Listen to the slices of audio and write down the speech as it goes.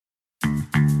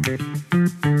At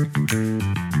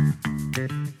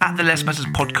the Less Matters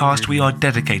podcast, we are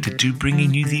dedicated to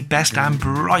bringing you the best and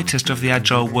brightest of the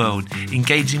Agile world,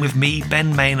 engaging with me,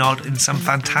 Ben Maynard, in some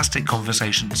fantastic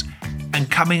conversations. And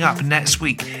coming up next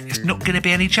week, it's not going to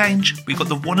be any change. We've got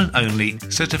the one and only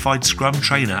certified Scrum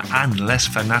trainer and less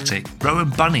fanatic, Rowan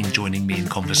Bunning, joining me in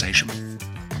conversation.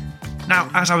 Now,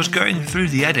 as I was going through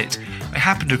the edit, I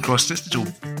happened across this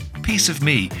little piece of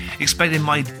me explaining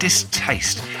my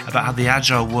distaste about how the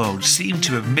Agile world seemed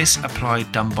to have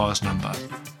misapplied Dunbar's number.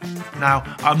 Now,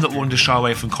 I'm not one to shy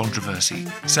away from controversy,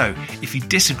 so if you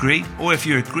disagree or if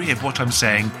you agree with what I'm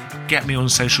saying, get me on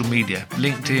social media,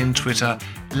 LinkedIn, Twitter,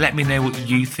 let me know what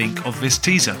you think of this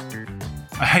teaser.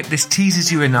 I hope this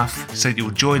teases you enough so that you'll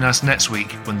join us next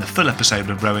week when the full episode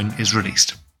of Rowan is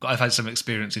released. I've had some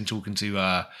experience in talking to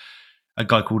a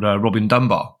guy called Robin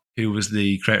Dunbar, who was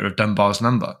the creator of Dunbar's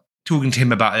number. Talking to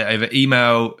him about it over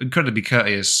email, incredibly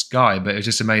courteous guy, but it was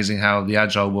just amazing how the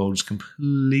Agile world's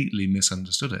completely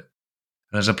misunderstood it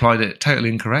and has applied it totally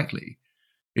incorrectly.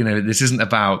 You know, this isn't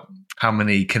about how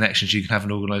many connections you can have in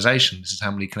an organization. This is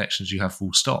how many connections you have,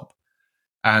 full stop.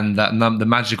 And that the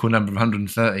magical number of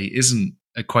 130 isn't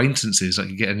acquaintances like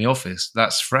you get in the office.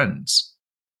 That's friends.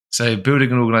 So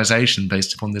building an organization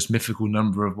based upon this mythical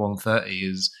number of 130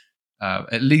 is,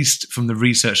 at least from the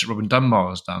research that Robin Dunbar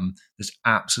has done, there's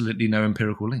absolutely no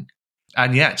empirical link.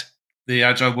 And yet, the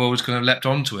Agile world has kind of leapt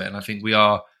onto it. And I think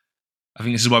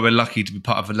this is why we're lucky to be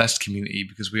part of the LESS community,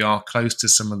 because we are close to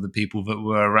some of the people that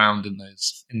were around in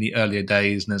the earlier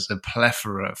days. And there's a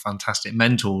plethora of fantastic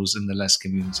mentors in the LESS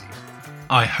community.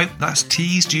 I hope that's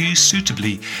teased you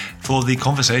suitably for the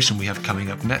conversation we have coming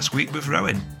up next week with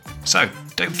Rowan. So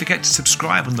don't forget to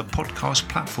subscribe on the podcast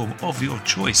platform of your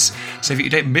choice so that you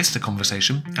don't miss the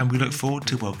conversation, and we look forward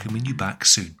to welcoming you back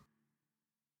soon.